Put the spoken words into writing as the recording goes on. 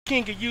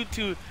king of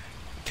YouTube,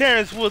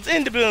 Terrence Woods,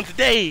 in the building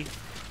today,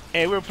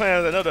 and we're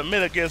playing another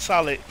Metal Gear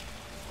Solid.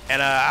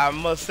 And I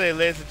must say,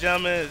 ladies and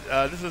gentlemen,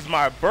 this is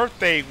my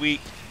birthday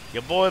week.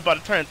 Your boy's about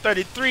to turn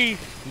 33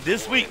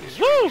 this week.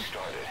 Woo!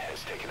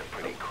 Has taken a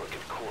pretty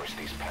crooked course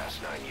these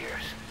past 9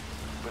 years.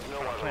 With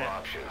no other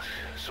options,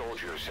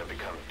 soldiers have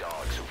become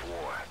dogs of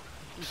war.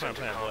 Sent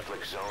to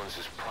conflict zones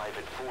as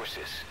private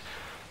forces,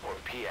 or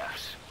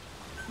PFs.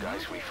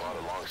 Guys we fought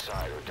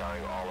alongside are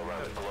dying all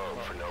around the globe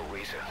for no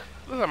reason.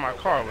 Look at my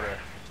car over there.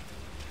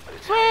 But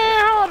it's the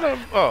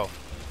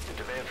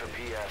demand for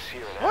PFs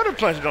here in what the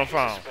planes don't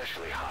find?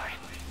 Especially high.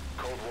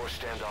 Cold War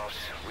standoffs,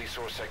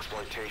 resource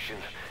exploitation,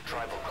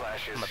 tribal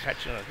clashes. I'm gonna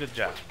patch you in. Good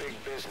job. What's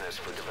big business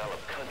for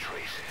developed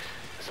countries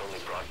has only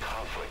brought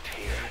conflict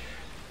here.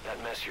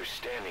 That mess you're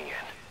standing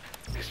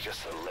in is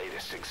just the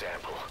latest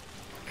example.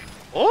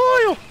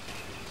 Oil!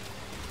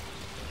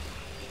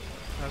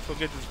 Let's go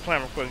get this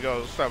plant real quick and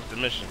go start with the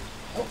mission.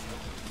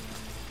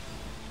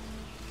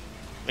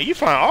 Man, you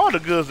find all the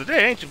goods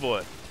today, ain't you,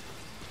 boy?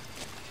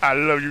 I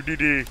love you,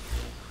 DD.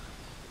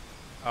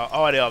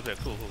 Oh, they up there.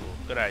 Cool.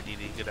 Good eye,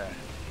 DD. Good eye.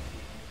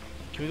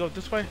 Can we go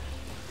this way?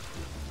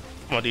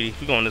 Come on, DD.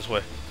 We going this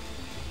way.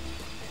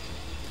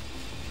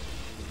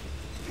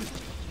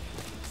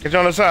 Get you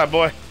on the side,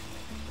 boy.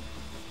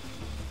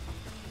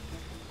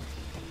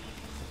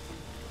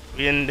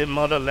 We in the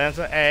motherlands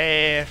of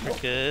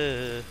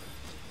Africa.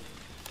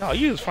 No,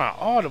 you just find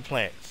all the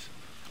plants.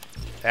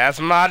 That's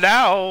my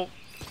dog.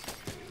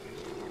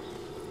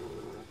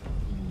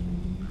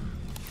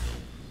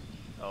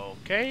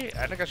 Okay,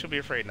 I think I should be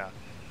afraid now.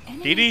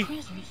 Enemy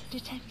presence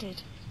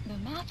detected. The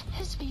map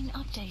has been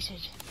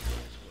updated.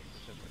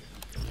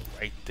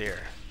 Right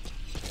there.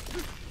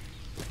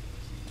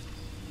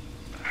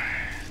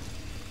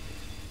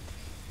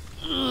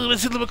 Ooh,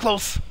 let's get a little bit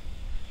close.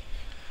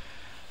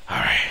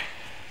 Alright.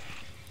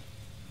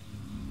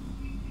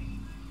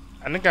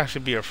 I think I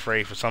should be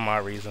afraid for some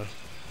odd reason.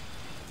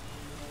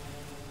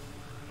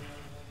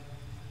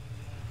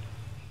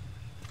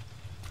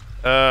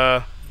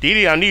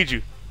 DD, I need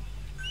you.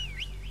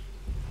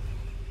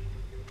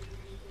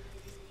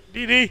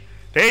 DD,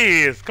 there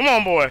he is. Come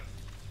on, boy.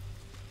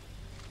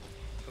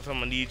 I'm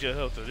gonna need your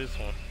help to this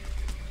one.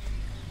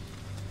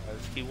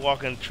 Let's keep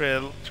walking,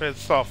 tread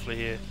softly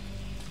here.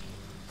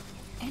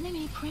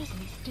 Enemy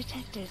presence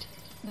detected.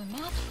 The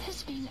map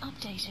has been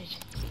updated.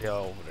 They're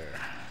over there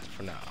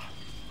for now.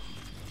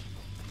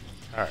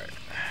 Alright.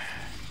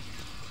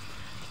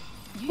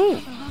 You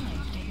have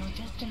arrived at your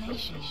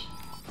destination.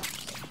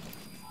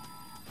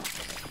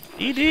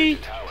 DD.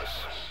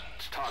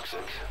 It's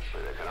toxic,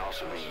 but it can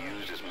also be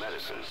used as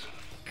medicine.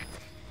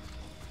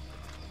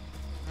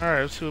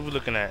 Alright, let's see what we're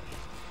looking at.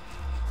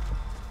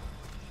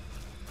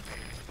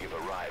 You've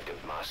arrived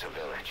at Masa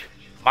Village.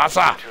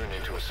 Masa! Turned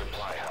into a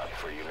supply hub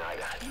for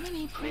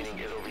Unida, meaning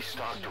it'll be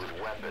stocked with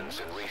weapons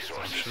and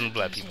resources.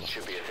 Black people.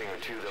 Should be a thing or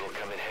two that'll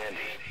come in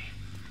handy.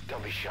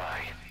 Don't be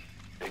shy.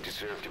 They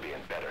deserve to be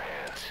in better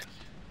hands.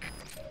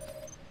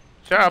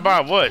 Shy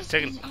about what?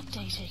 Taking.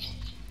 Updated.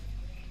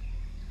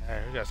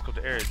 Alright, we gotta scope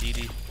the area,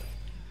 DD.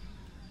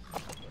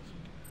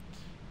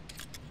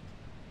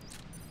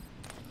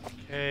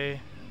 Okay.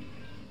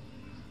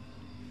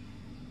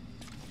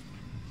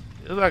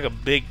 It looks like a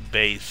big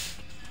base.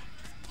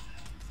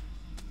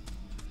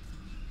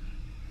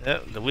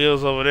 Yep, the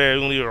wheel's over there. We're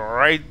gonna leave it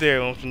right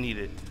there once you need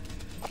it.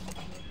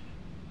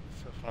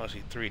 So far,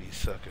 see 3D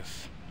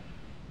suckers.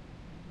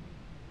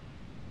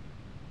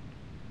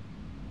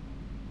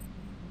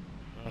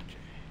 Okay.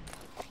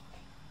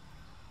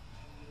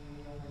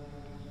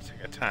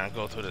 Take our time to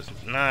go through this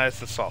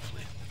nice and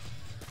softly.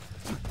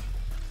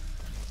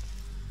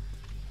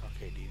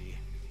 Okay, DD.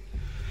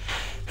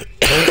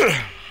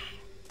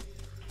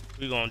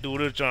 We're gonna do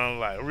this John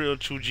like real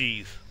true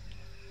G's.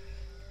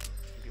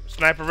 Get the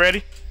sniper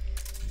ready.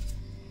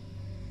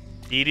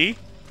 DD.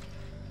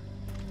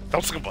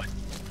 Don't skip, boy.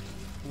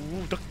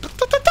 Ooh, duck, duck,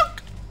 duck, duck,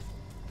 duck.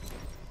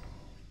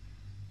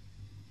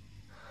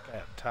 Guy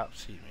up top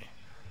see me.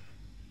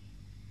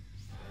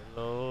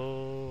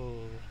 Hello.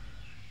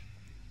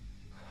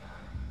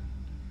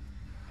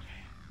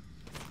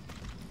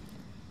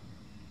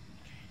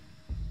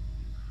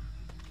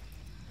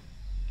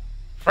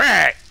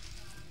 Frag!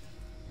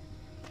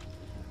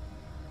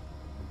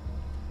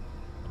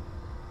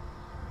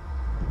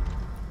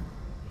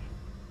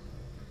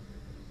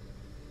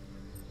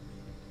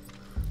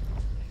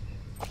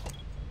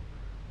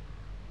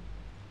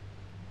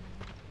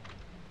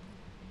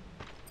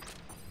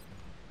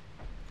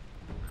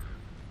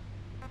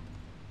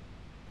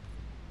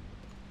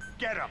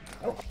 Get him!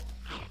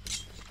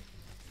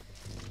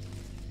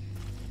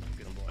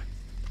 Get him, boy.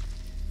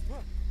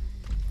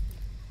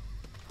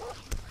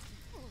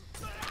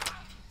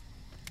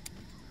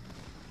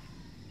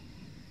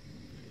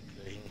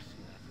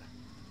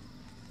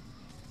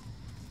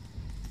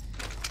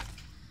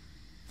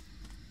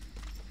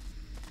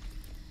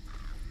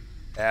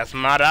 That's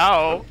my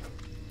dog.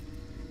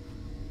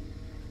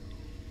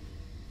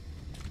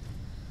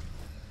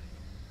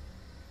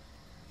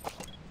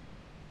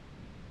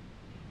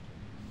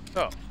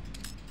 So,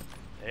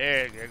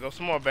 There goes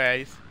some more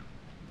baddies.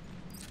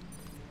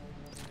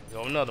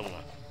 Go another one.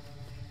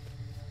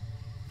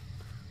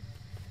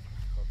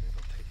 Hope they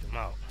don't take them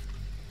out.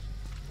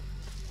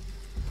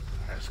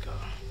 Alright, let's go.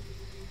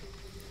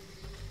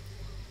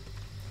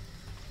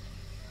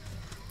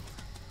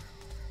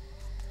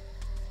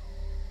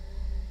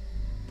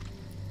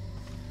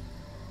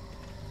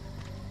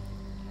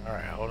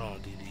 Alright, hold on,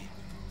 DD.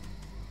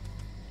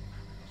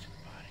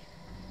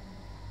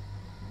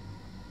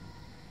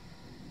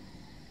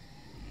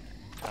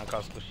 Time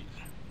cost squishies.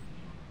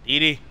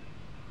 DD.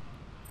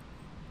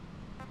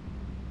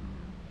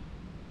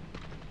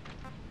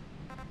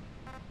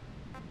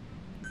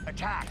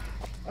 Attack!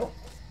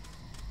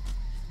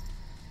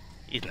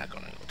 He's not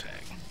gonna go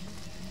tag.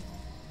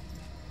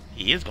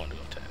 He is gonna go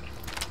tag.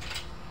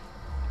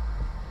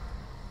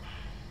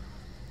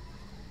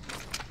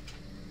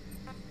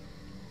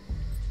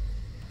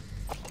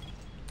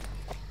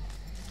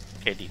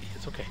 Okay, DD,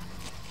 it's okay.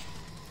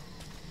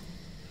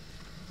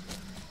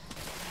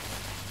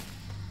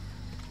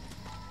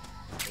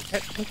 Okay,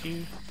 thank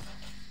you.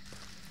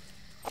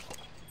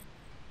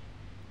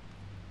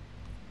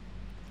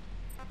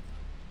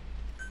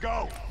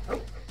 Go!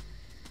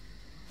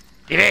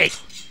 DD!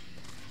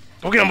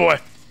 Go get him, boy!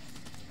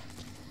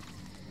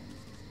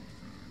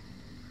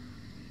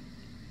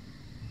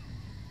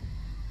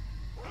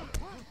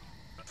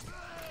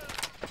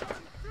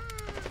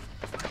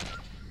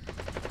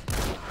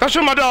 Don't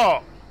shoot my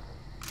dog!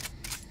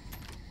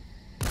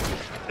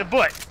 The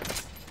butt!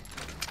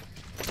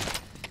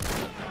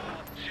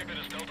 Schipper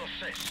is Delta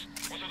 6.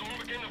 Was het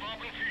onbekende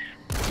wapenvuur?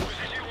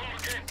 Positie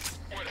onbekend.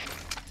 Order.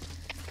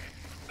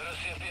 Er is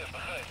CPF,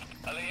 begrijp.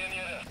 Alleen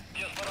hier.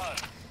 Die is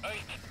paraat.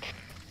 Uit.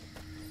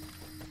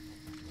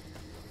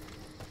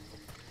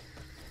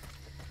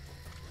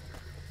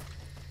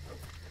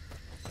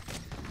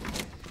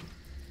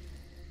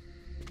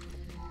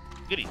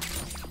 Goody.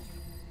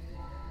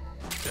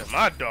 That's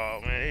my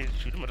dog, man. They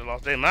shoot them, have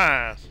lost their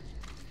minds.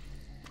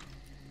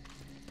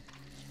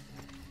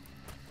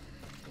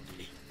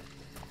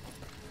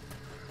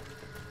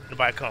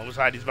 Nobody come. Let's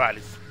hide these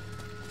bodies.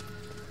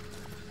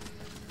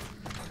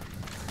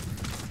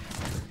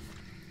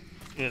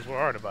 Yes, where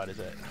are the bodies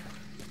at?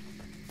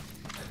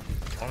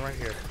 One right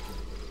here.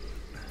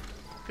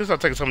 Guess I'll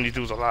take some of these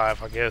dudes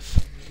alive, I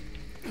guess.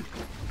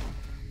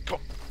 Come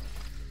on.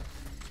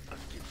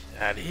 Let's get you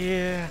out of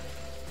here.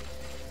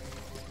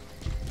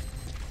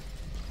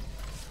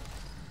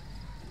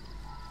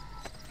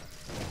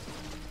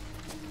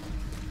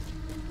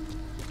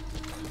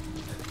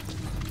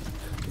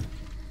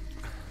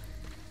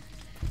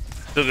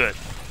 Still good.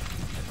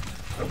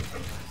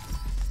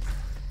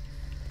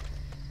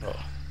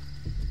 Oh.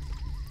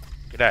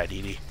 Get out,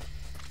 DD.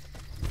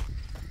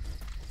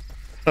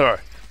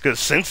 Alright. Good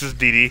senses,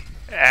 DD.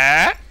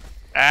 Ah?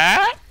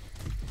 Ah?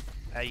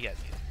 Ah, you guys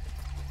get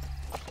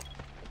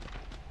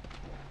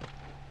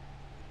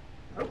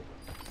it.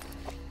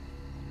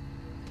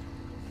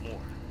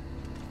 More.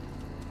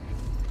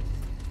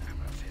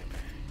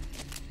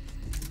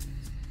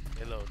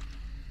 Hello.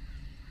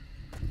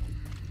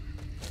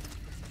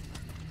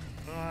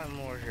 A lot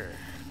more here.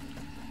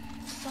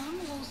 Sun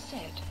will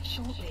set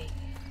shortly.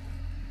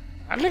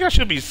 I think I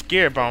should be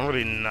scared, but I'm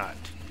really not.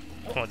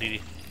 Come on,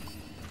 DD.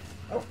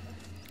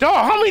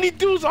 Dog, how many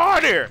dudes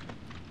are there?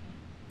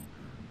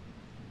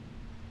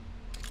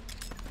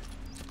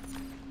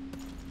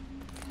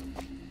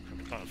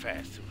 I'm going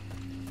fast too.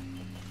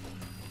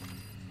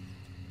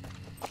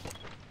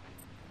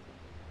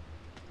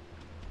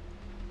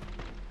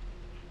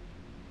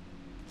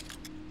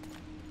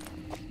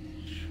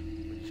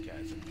 Where these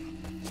guys at?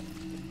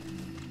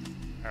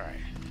 All right.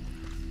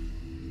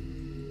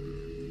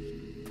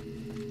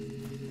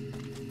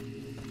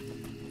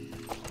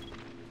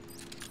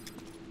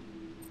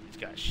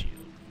 Got a shield.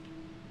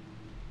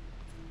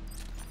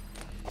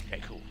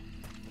 Okay, cool.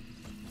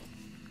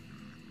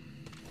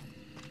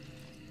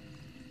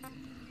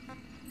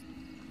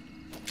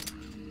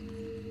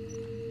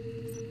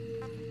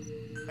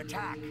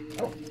 Attack!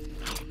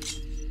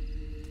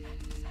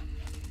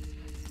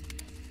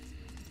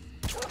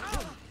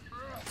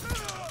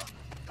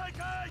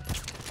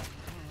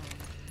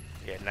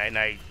 Yeah, night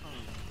night.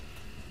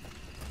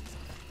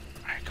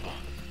 Alright, come on.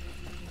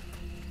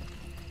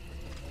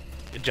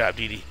 Good job,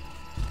 DD.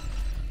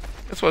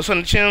 That's what's on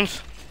the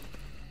chims.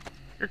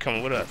 You're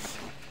coming with us.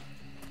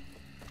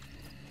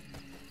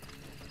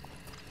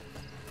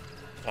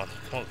 Come on,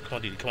 come on, come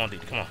on, DD, come on,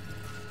 DD, come on.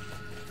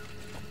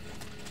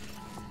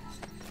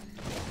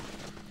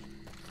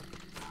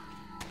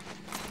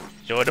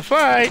 Enjoy the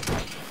fight.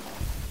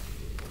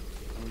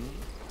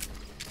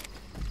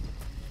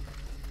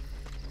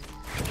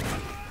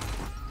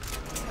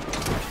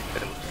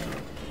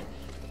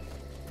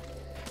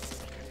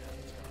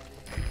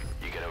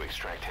 You gonna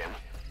extract him?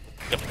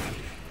 Yep.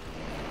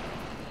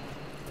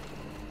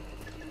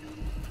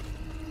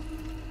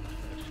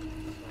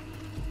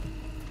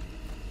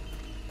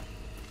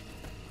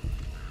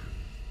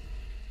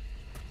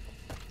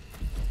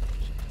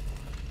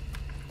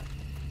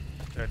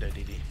 Start that,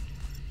 DD.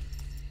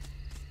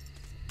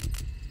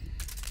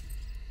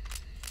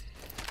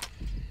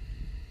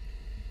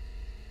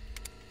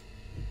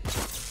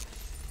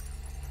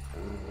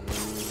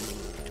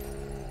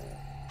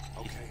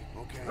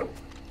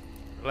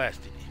 glass,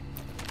 did he?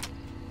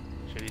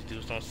 Make sure these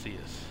dudes don't see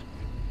us.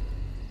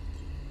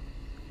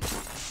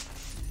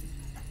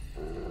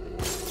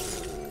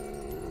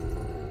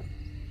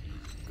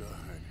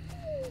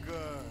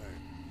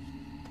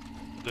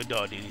 Good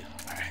dog, Didi.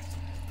 Alright.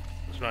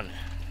 Let's run it.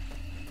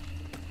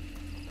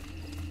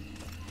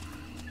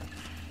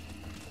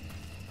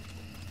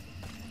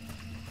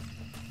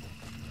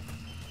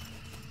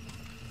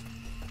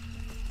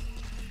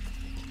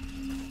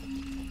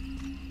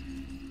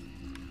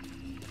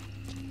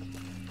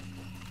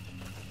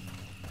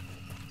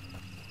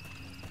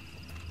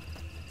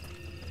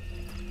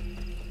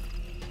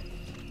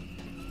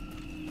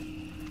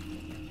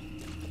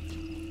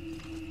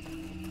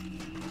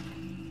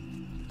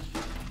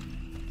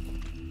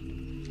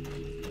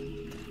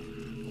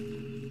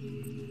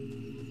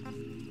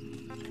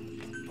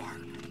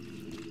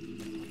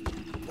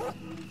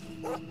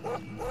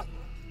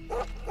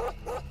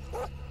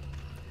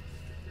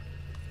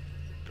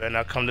 Better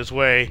not come this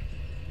way.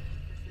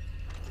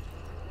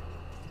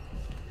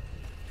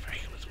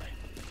 Frank, come this way.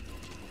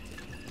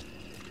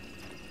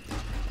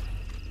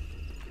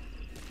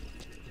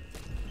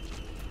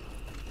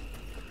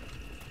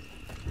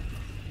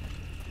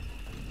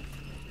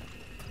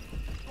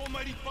 Kom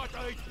maar die pad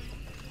uit.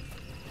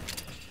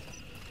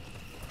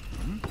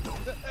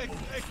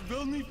 Ik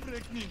wil niet,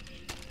 prik niet.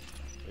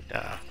 Get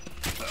down.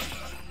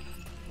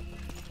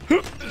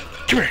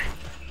 Come here.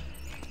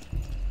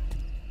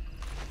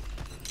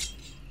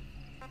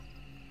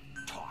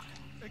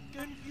 Ik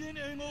ken geen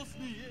Engels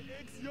niet.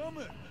 Ek's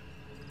jammer.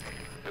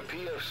 The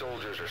PF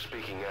soldiers are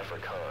speaking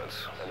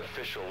Afrikaans, an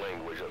official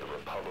language of the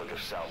Republic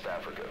of South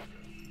Africa.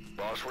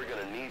 Boss, we're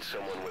gonna need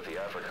someone with the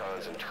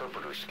Afrikaans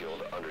interpreter skill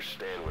to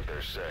understand what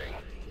they're saying.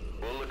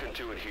 We'll look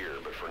into it here,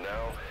 but for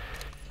now,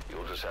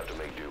 you'll just have to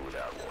make do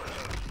without one.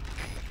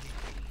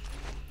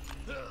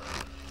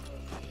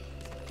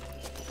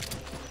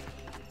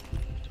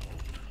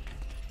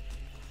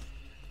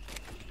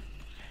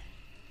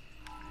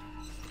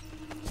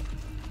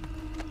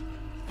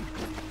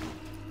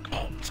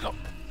 Let's go.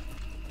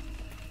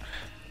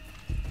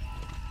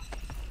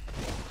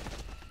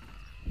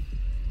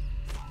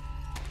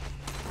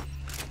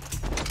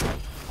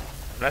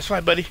 That's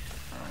right, buddy.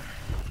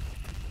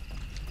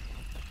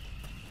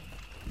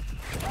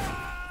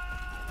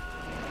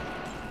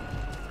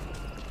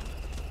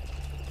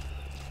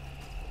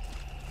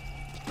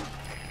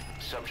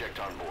 Subject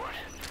on board.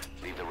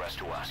 Leave the rest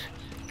to us.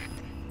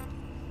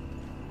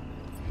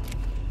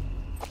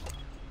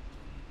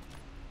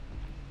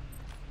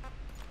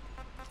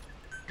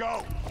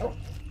 Go.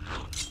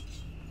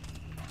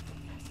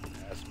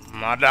 That's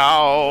my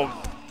dog.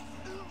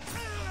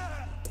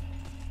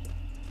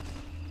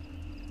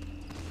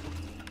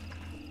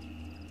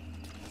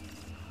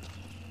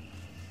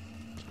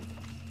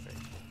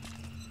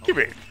 Give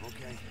it.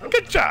 Okay.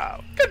 Good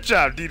job. Good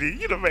job, Didi.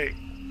 You the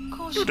man.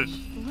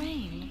 Caution,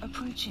 rain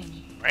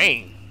approaching.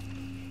 Rain.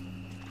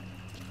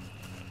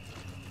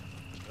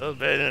 That was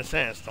better than a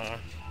sandstorm.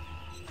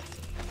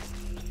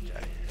 Get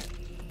out of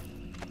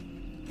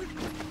here.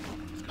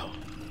 Let's go.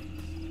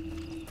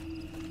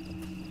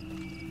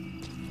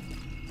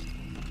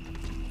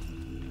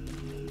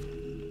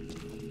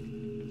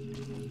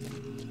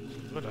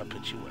 Where did I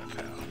put you at,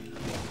 pal?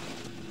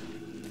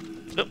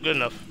 Nope, good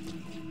enough.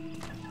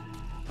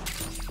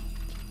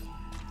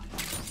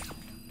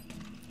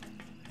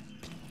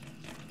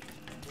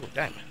 Oh,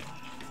 diamond.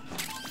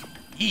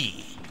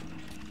 Yee.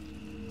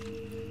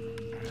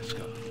 Let's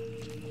go.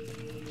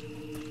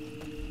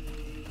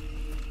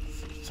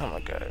 Something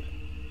like that.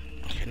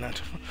 Okay, not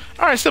too far.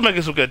 Alright, still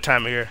making some good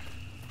time here.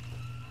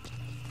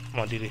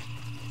 Come on, Didi.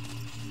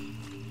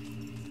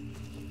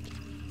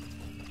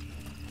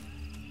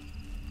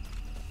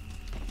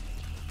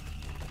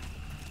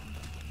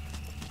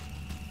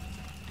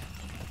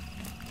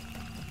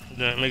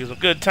 Making some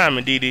good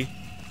timing, Didi.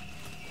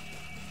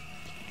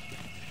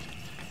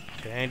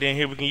 Okay, anything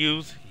here we can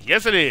use?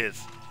 Yes, it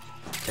is.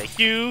 Thank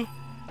you.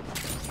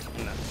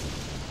 No.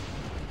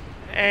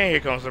 And here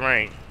comes the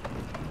rain.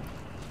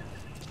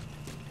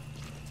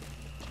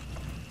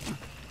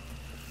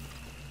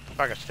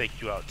 I got to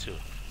take you out too.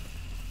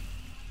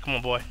 Come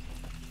on, boy.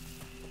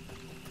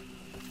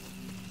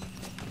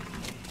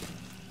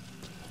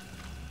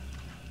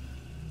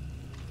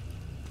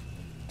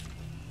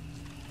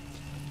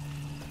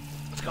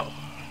 Let's go.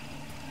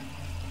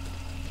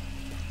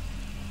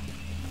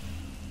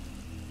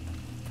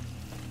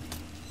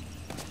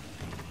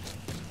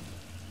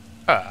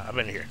 Ah, I've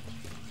been here.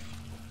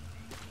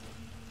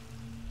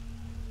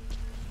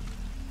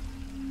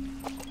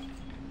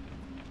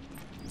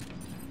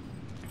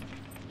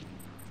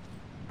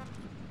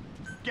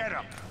 Get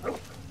him.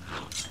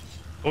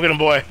 Go get him,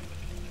 boy.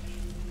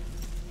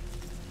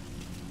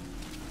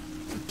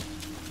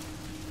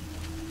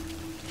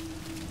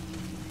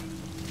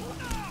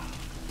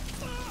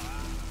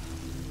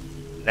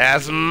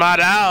 That's my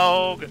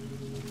dog.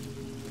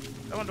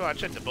 I wonder why I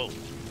checked the boat.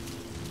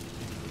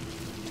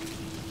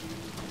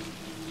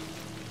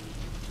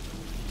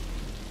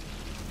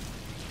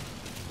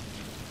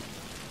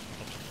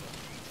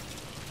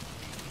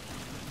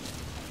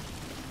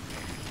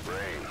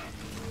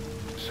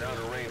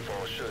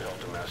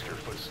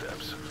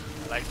 footsteps.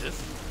 I like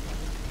this.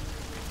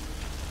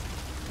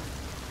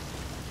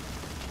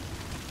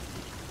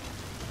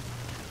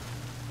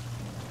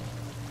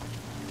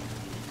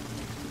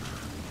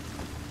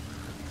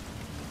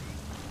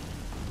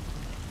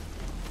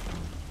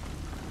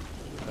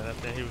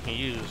 Nothing here we can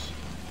use.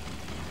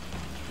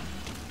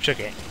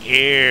 Checking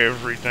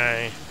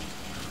everything.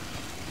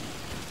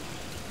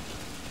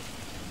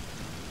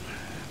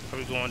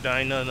 Probably going down,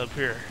 ain't nothing up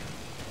here.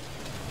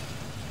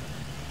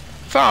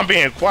 So I'm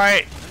being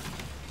quiet.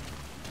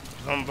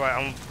 I'm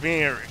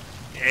being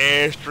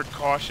extra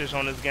cautious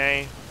on this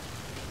game.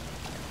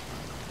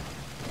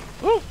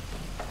 Woo!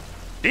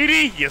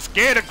 DD, you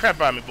scared the crap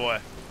out of me, boy.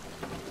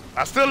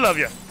 I still love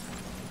you.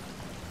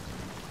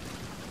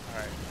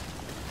 Alright.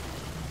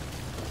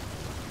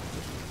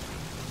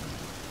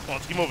 Come on,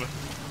 let's keep moving.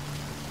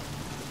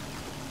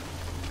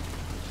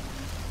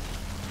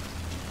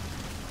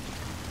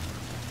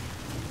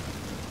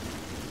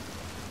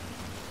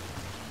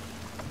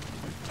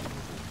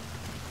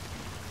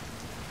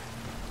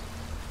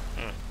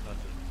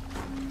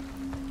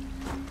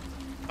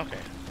 Okay.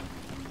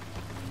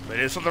 But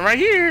there's something right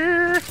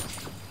here.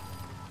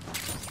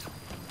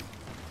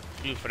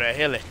 You for that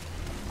heli.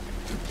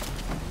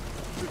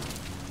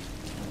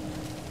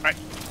 Alright.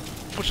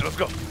 Push it, let's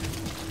go.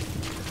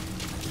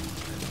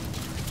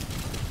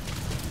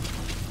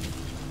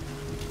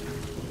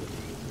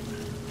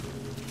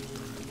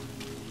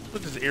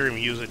 What does eerie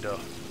music though?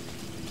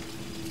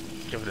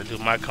 Give it a do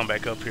might come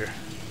back up here.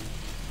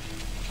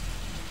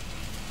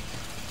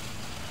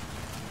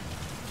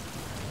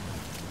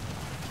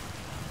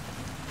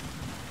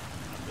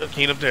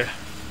 Looking up there.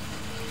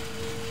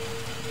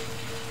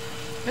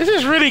 This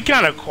is really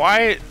kind of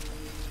quiet.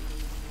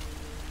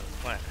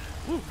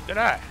 Ooh, good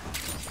eye.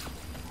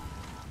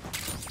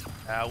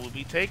 I will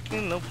be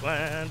taking the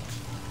plant.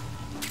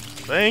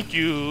 Thank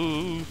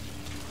you.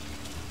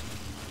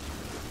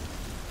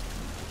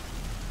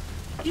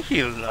 You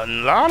feel a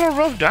lot of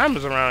rough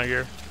diamonds around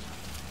here.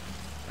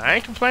 I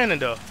ain't complaining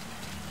though.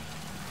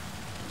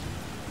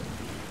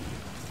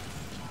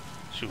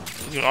 Shoot,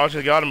 you can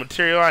also get all the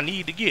material I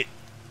need to get.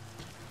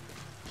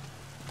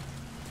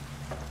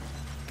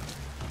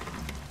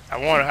 I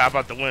wonder how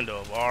about the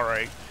window.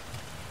 Alright.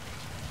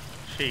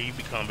 Shit, you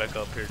be coming back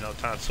up here no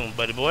time soon,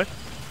 buddy boy.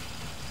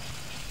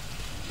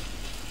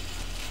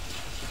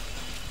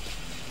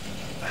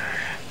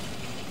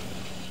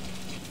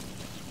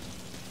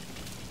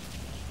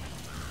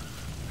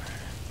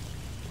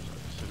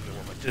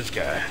 What about this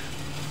guy?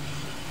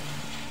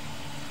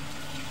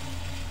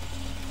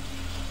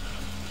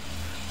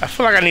 I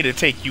feel like I need to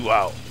take you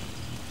out.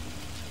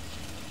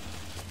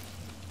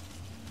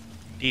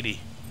 Dee Dee.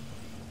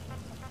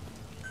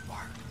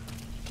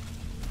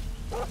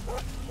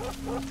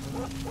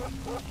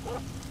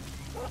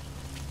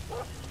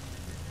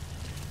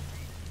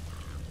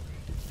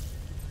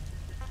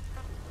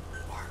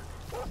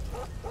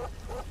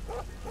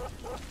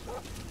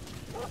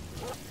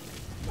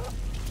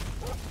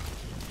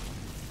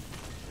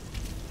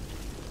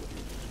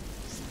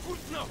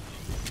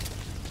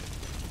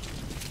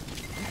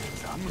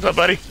 What's up,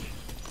 buddy?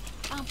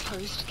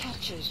 Outpost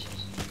captured.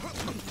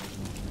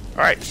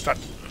 Alright, stop.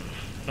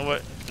 You know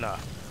what? Nah.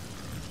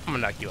 I'm gonna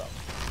knock you out.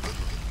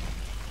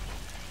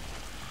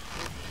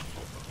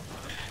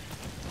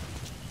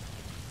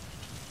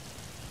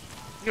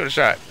 Give it a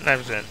shot.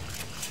 9%.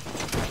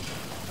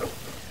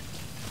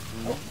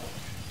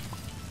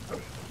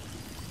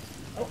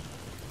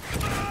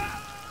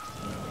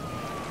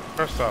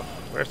 First off,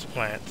 where's the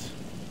plants?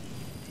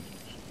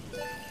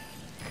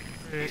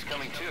 He's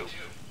coming too.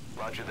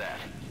 Roger that.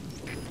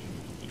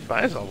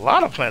 There's a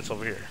lot of plants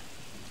over here.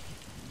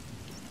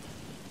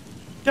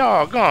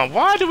 Doggone,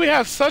 why do we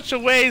have such a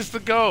ways to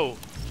go?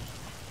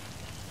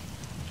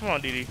 Come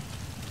on, Dee Dee.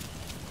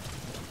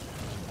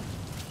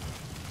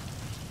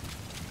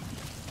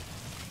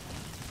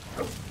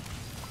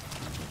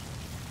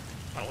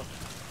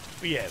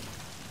 We have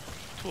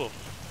 2 of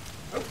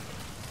them.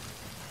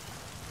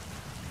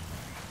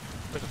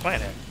 Where's the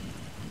plant at?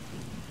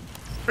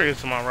 Figure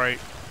some on right.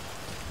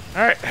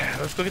 All right,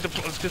 let's go get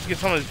let's just get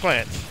some of these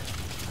plants.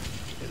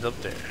 It's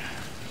up there.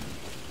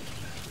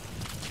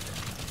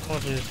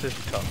 What is this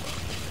we talking about?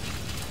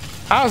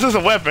 How is this a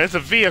weapon? It's a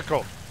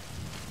vehicle.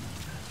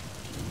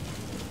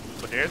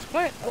 But there's a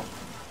plant.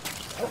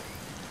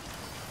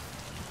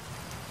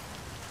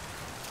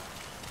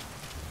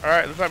 All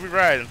right, let's not be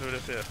riding through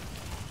this here.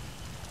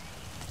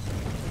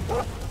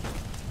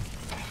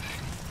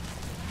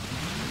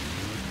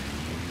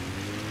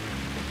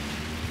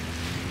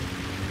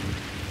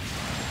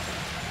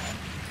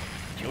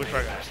 Which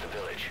way? Past the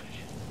village.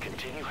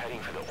 Continue heading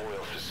for the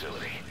oil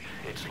facility.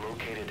 It's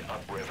located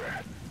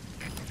upriver.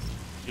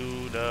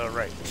 To the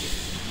right.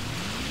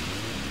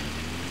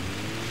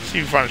 See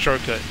if you find a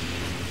shortcut.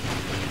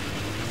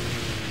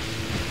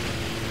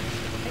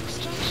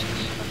 Extraction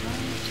of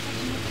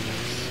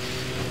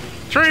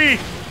Tree!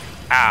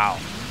 Ow.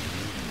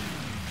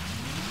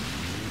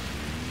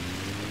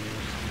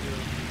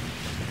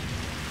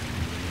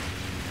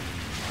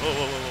 Whoa,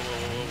 whoa, whoa,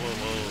 whoa, whoa, whoa,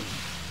 whoa.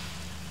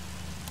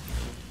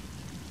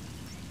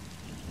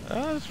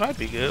 This might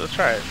be good. Let's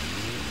try it.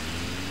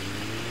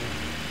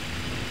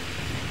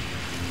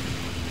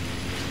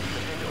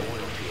 The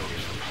oil field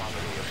is the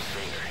property of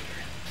Singer,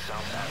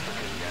 South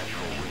African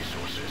Natural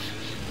Resources.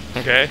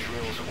 Okay.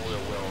 Drills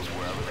oil wells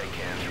wherever they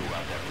can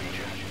throughout that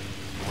region.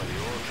 When the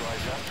oil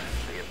dries up,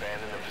 they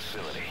abandon the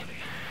facility.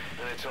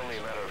 And it's only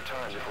a matter of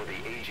time before the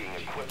aging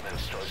equipment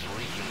starts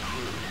leaking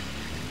crude.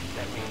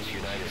 That means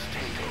United's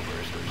takeover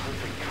is the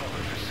perfect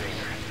cover for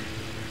Singer.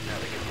 Now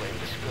they can blame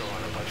the spill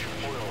on a bunch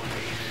of oil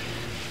thieves.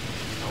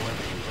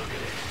 However you look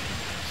at it,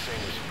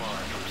 Singer's far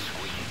from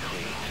squeaky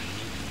clean.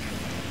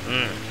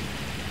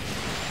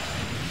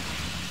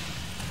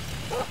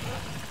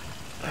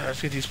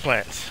 Let's get these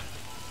plants.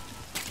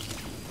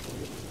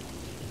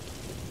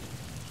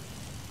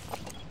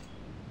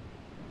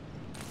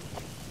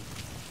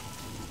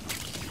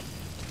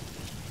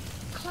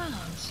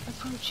 Clouds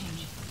approaching.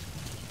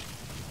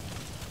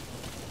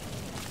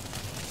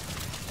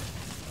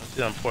 Let's see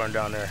them pouring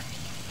down there.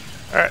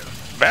 Alright,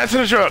 back to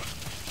the truck.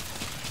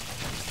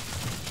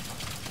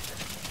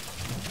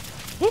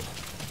 Whoop,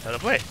 another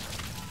plate.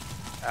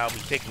 I'll be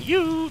taking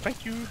you,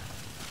 thank you.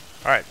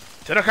 Alright,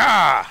 to the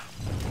car.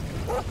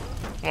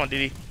 Come on,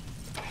 Didi.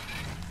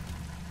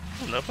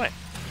 Ooh, another plate.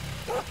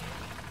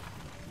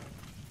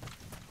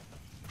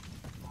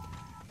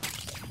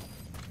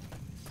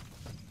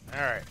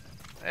 Alright,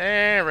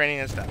 and raining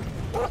and stuff.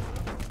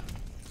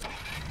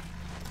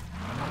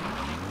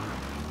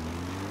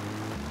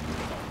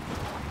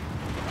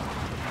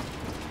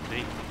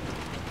 See?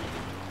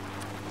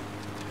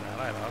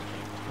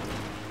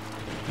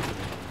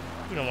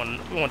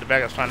 We want the bad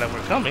guys to find out we're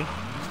coming.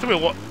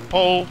 Stupid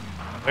pole,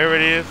 wherever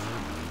it is.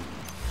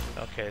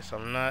 Okay, so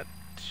I'm not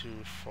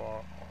too far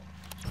off.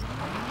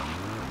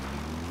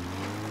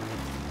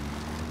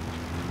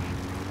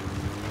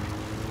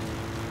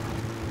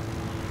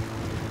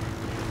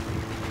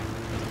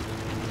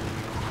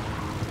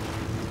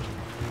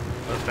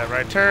 What's that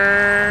right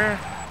turn?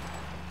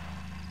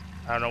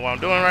 I don't know what I'm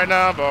doing right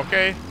now, but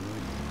okay. I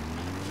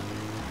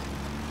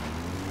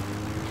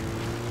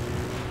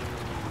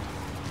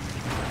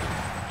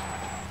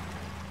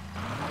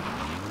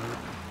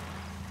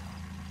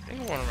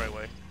think I'm going the right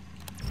way.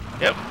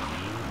 Yep,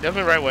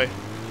 definitely right way.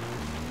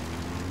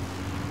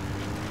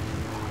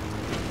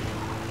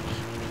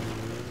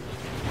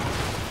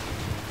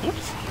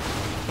 Whoops,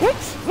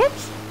 whoops,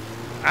 whoops.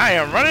 I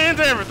am running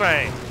into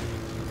everything.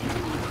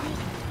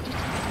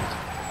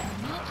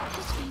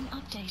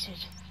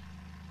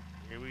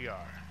 Here we are.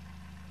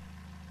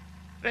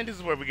 I think this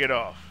is where we get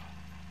off.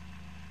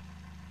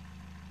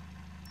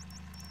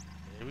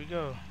 Here we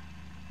go.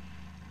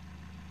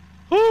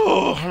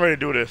 Ooh, I'm ready to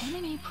do this.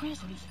 Enemy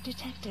presence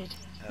detected.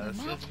 The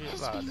map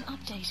has been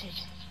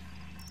updated.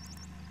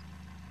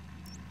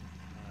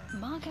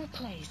 Marker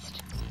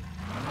placed.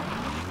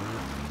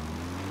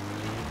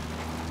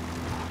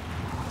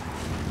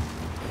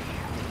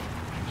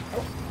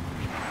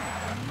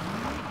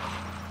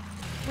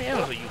 How many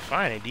animals are you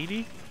finding,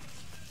 Dee?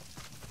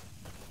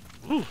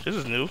 Ooh, this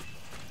is new.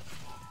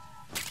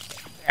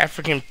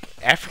 African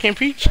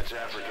peach? That's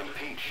African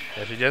peach.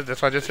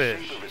 That's what I just said.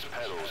 The shape of its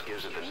petals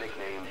gives it the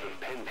nickname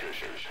the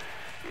pincushion.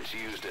 It's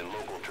used in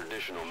local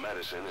traditional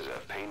medicine as a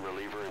pain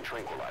reliever and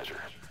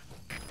tranquilizer.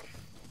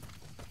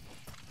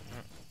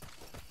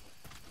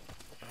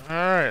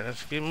 Alright,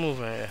 let's keep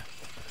moving here.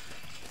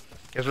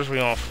 Guess which way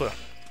on foot?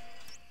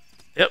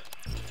 Yep.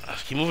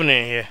 Let's keep moving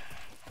in here.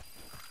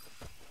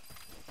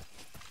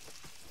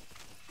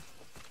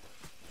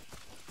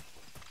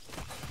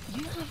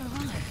 You have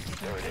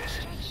arrived. There it is,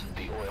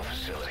 the oil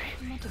facility.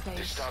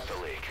 To stop the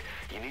leak,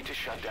 you need to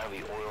shut down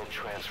the oil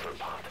transfer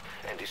pump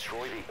and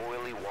destroy the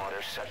oily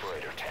water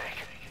separator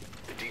tank.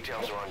 The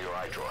details are on your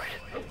iDroid.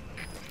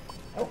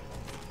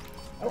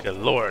 Good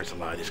lord, it's a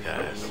lot of these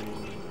guys.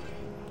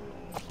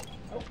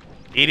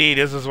 Edie,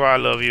 this is why I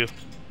love you.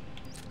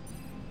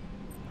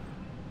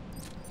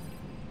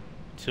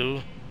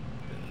 2.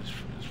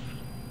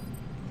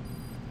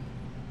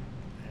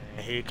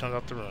 And here he comes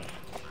out the room.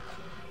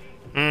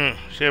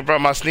 Should have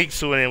brought my sneak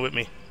suit in with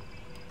me.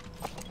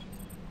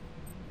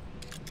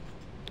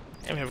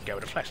 And we have a guy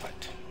with a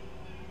flashlight.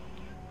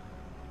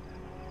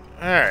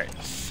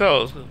 Alright,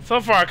 so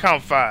far I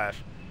count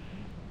 5.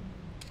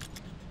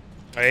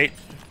 8.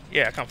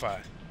 Yeah, I count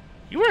 5.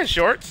 You wearing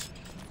shorts?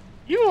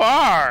 You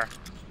are!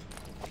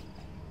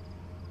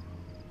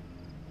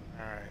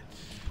 Alright.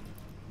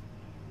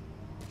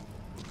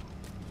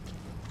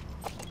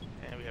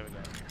 And we have a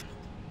guy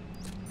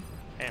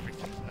here. And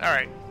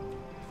alright.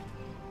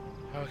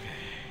 Okay.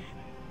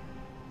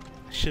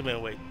 Should have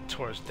been way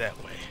towards that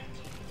way.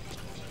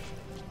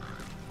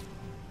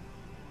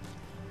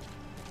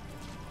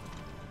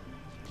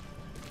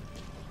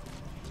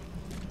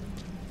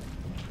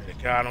 Pray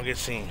to God I don't get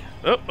seen.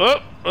 Up,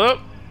 up, up.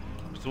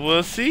 So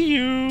we'll see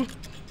you.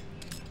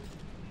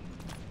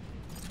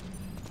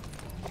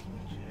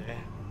 Okay.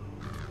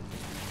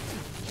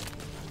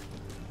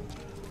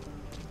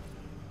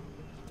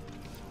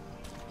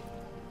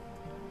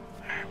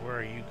 Alright, where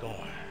are you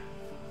going?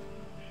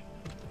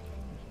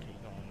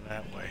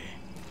 That way.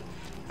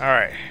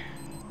 Alright.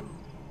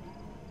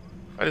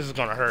 Oh, this is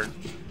gonna hurt.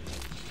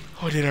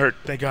 Oh, it didn't hurt.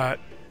 Thank God.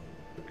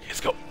 Okay,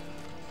 let's go.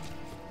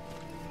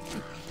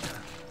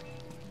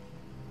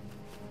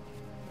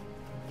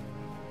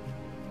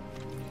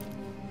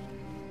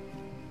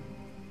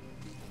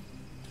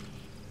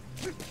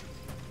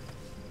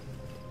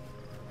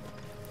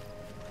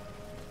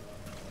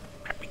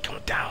 We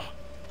coming down.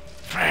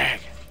 Frag.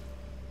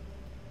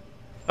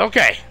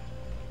 Okay.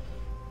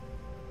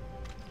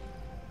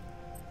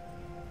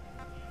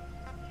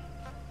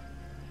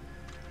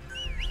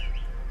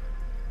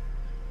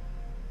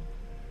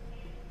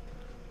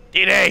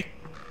 D-Day!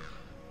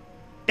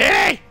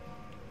 D-Day!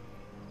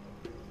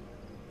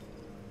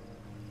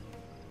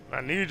 I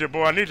need you,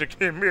 boy. I need you to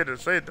come here to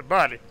save the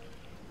body.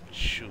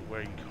 Shoot, where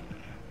are you going?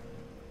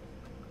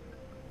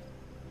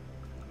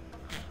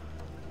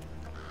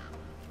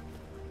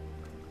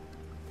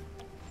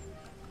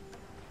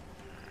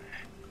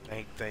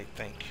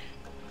 Think.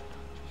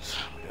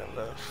 We got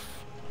left.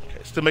 Okay,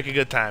 still making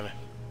good timing.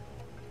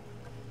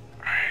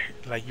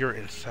 Alright, like you're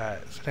inside.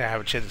 So I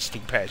have a chance to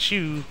sneak past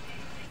you.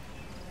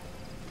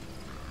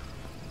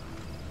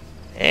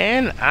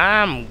 And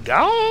I'm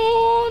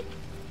gone.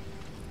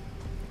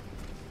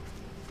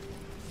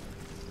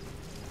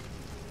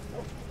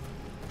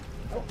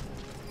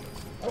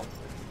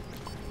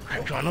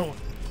 I'm going over.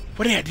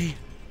 What are you at, D?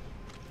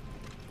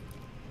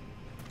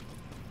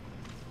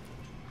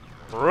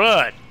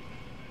 Run.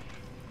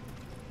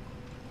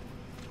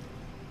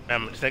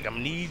 I'm gonna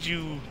need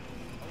you.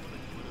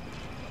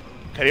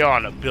 Okay, they are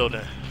in the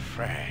building.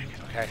 Frag.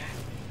 Okay.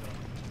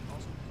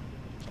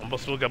 I'm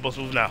supposed to move. Got supposed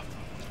to move now.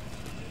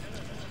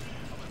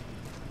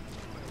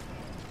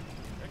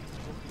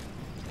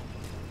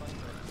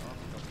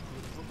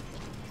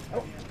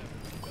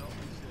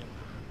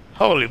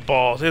 Holy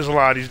balls! There's a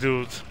lot of these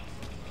dudes.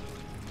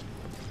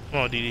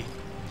 Come on, Dee Dee.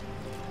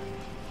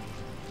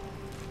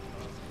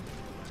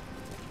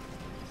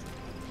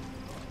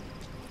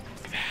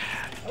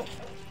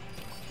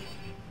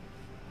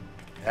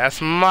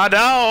 That's my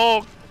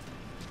dog.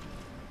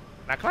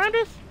 Can I climb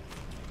this?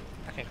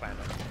 I can't climb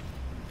that.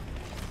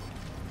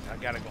 I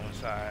gotta go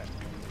inside.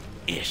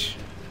 Ish.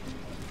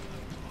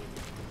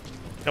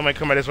 Come on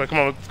this way. Come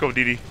on, let's go,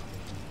 Dee Dee.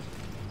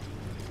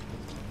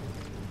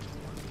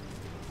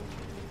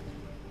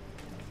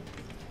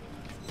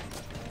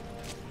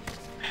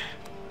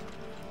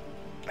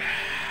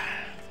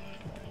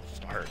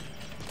 Smart.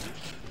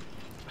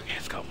 Okay,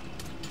 let's go.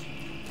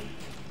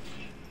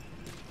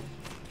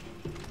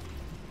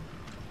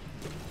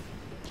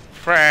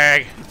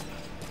 Frag.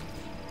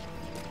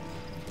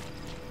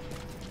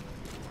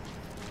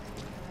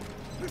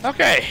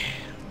 Okay.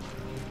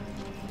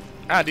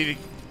 Ah, Dee Dee.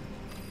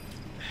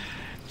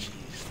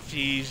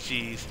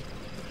 Jeez.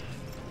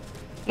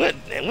 When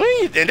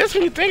you, and that's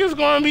when you think it's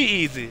gonna be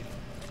easy.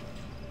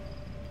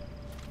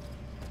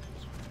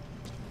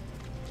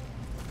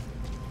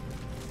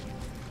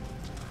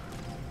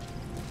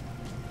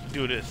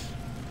 Do this.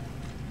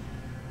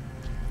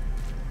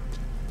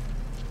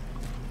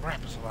 Crap,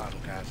 there's a lot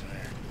of guys in there.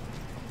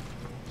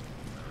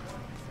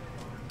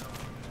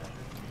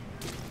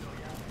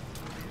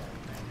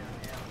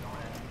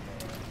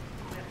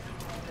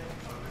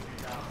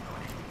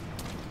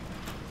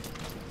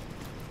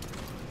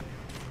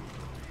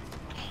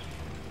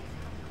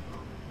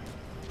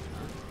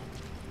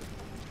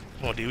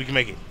 Come on, D, we can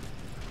make it.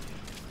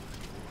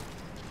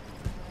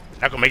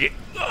 Not gonna make it.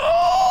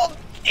 Oh,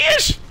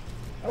 ish!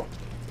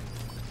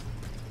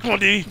 Come on,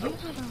 D. You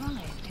have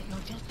arrived at your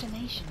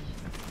destination.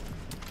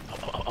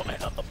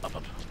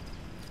 Up.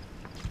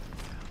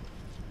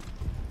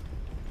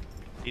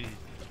 D,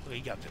 oh, he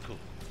got the cool.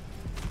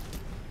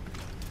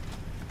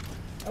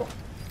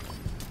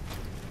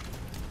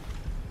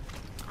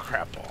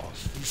 Crap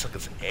balls. These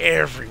suckers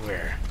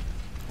everywhere.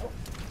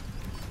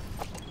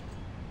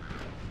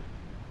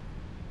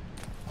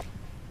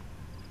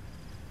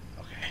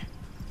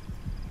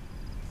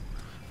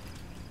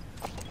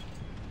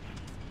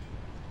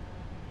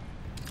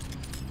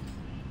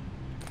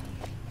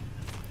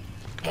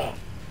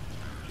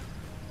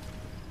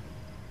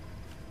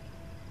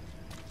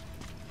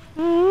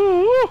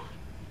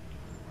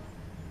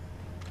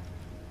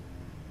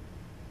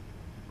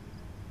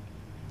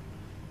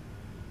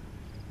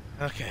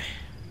 Okay.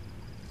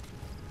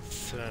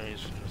 So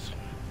from this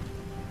one.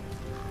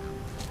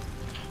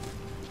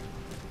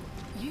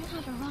 You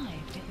have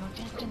arrived at your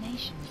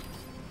destination.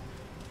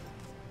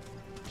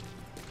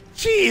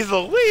 Jeez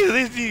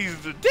Louise,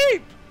 these are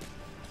deep!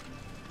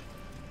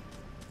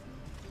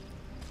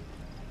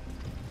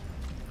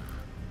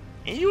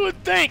 And you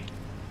would think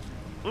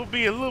it would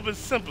be a little bit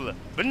simpler,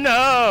 but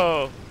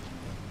no!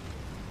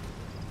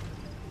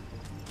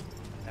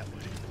 That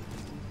way.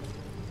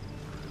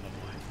 Oh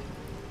boy.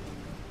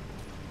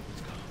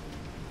 Let's go.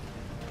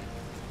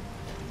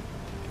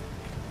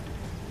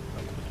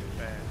 Oh, quick and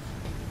fast.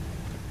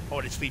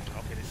 Oh, they're sleeping.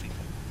 Okay, they're sleeping.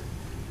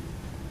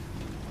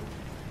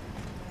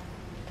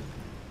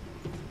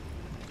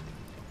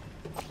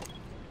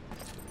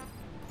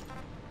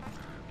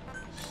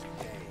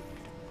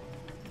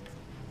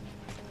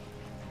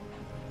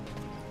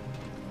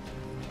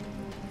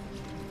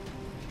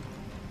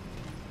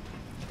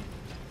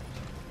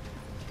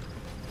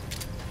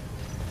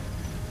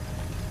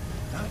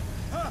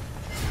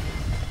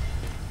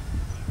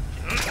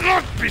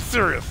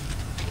 serious.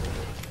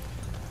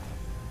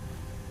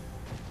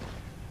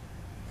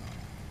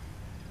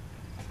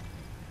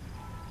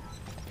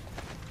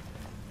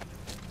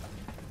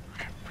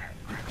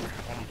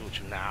 What I'm doing with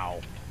you now?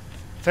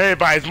 So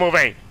everybody's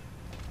moving.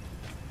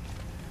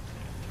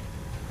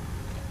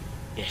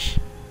 Yes.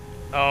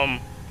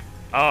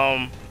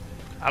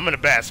 I'm in a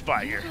bad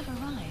spot You here. have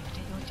arrived at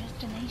your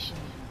destination.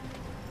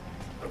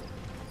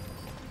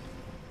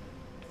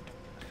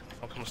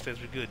 I'll come upstairs.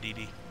 We're good,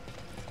 DD.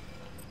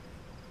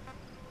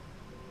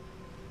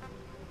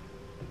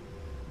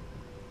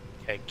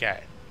 Okay, got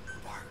it.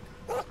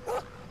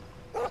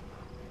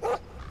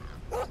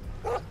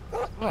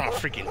 Oh,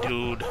 freaking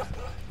dude.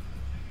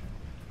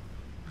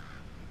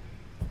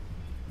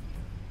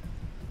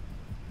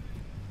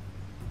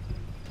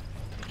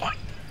 What?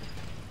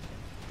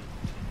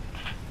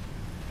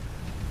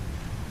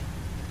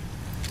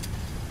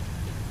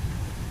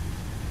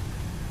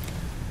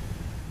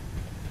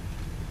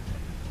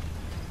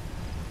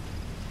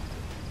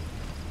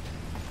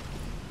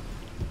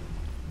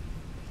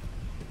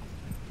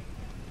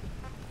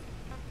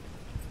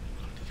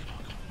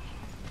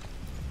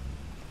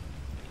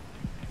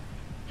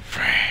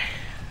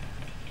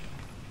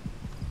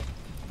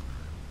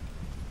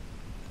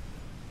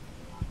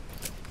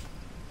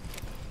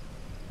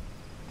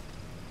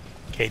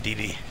 Okay,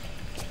 DD.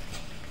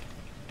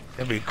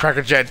 That'll be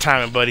crackerjack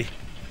timing, buddy.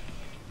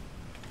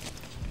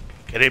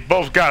 Okay, they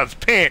both got us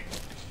pinned.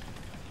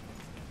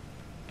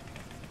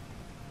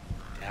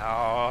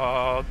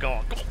 Oh, go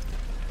on, go on.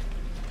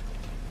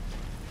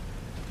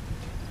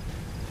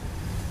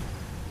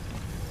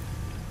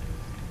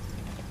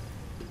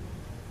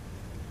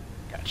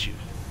 Got you.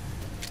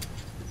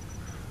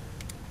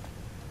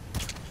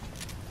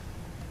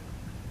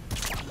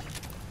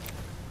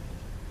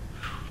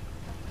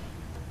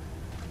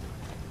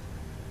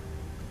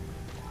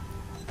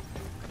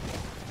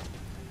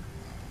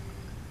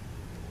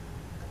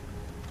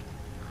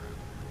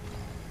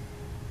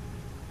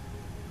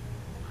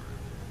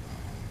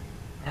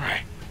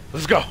 Alright,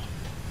 let's go.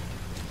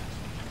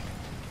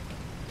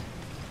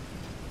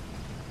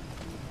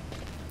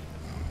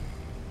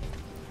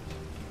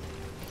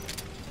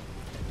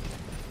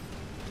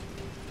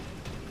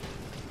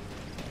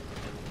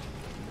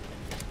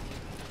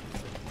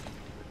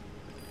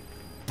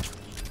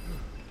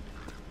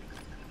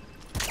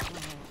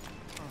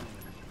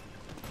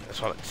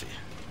 That's all I can see.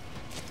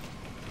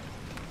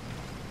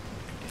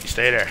 You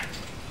stay there.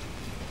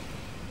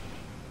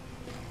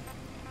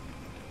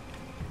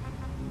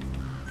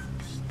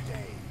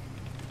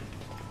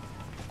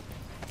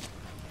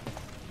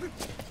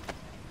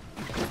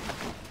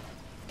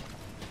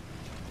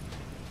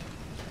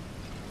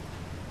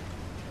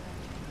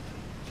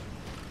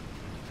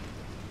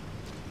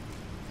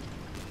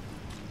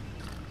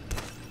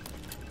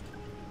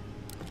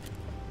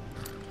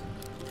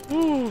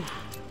 Woo.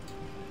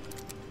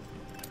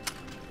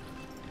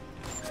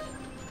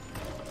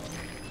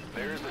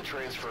 There's the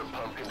transfer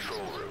pump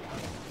control room.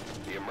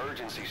 The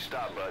emergency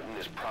stop button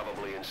is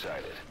probably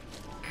inside it.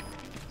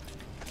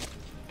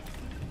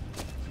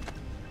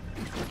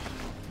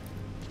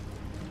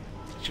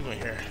 What you in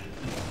here?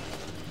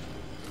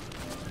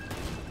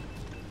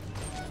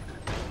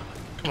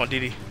 Come on,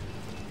 Didi.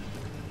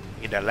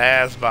 Get that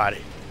last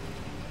body.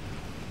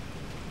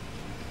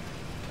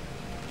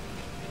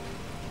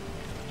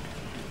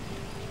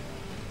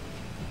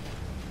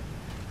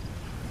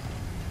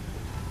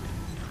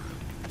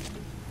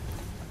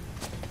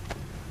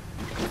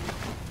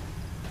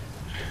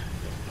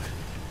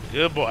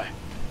 Good boy.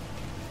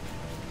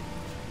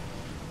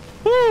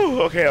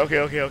 Woo!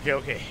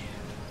 Okay.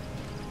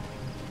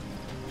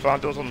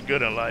 Found doing something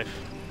good in life.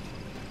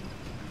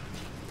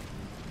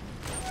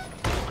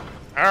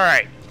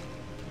 Alright.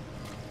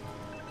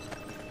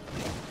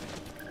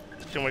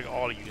 Should wake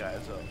all of you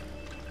guys up.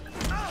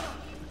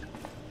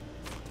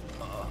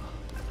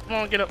 Come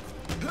on, get up.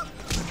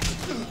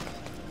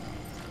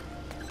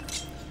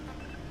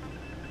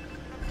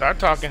 Start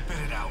talking. Spit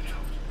it out.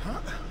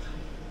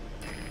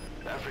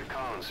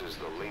 Afrikaans is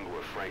the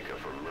lingua franca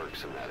for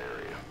mercs in that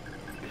area.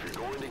 If you're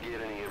going to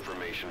get any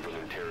information from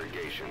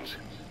interrogations,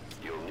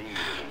 you'll need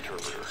an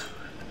interpreter.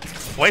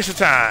 Waste of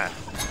time.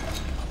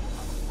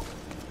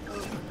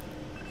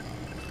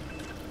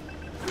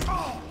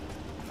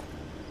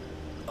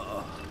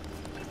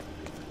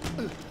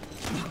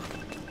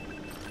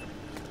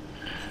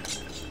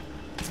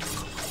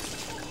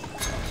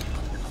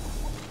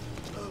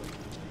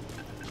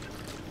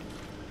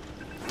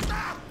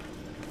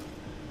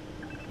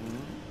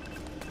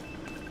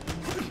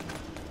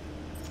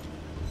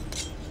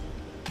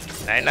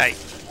 Night.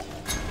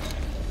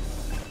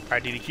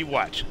 Alright, Didi, keep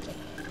watch.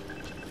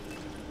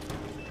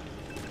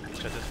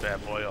 Shut this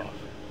bad boy off.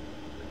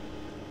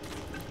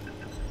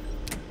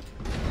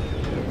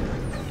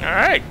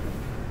 Alright.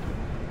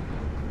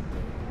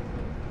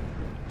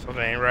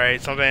 Something ain't right.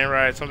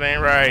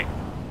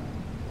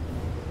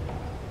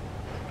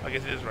 I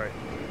guess it is right.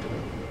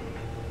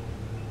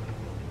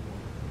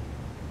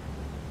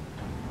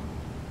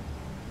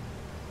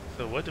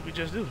 So what did we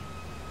just do?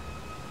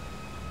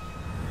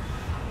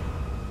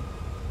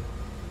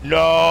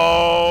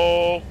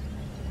 No.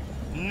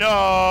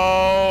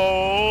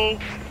 No.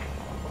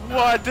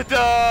 What the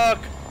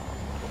duck?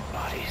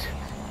 Bodies.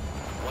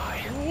 Why?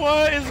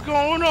 What is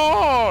going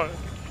on?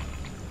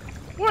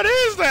 What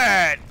is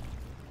that?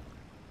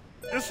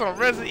 It's some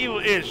Resident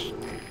Evil-ish.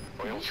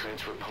 Oil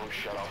transfer pump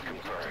shutoff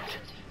confirmed.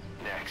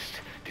 Next,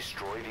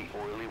 destroy the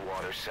oily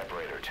water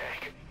separator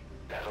tank.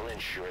 That'll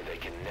ensure they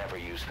can never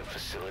use the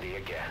facility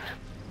again.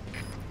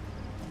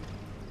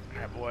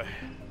 Alright, boy.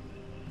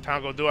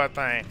 Time to go do our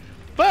thing.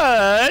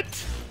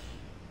 But...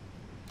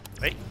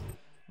 Wait.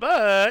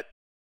 But...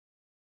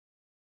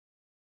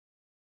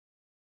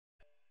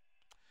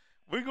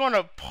 we're going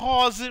to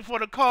pause it for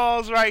the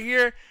calls right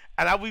here.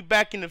 And I'll be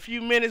back in a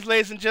few minutes,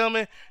 ladies and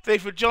gentlemen.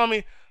 Thanks for joining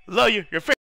me. Love you. Your favorite.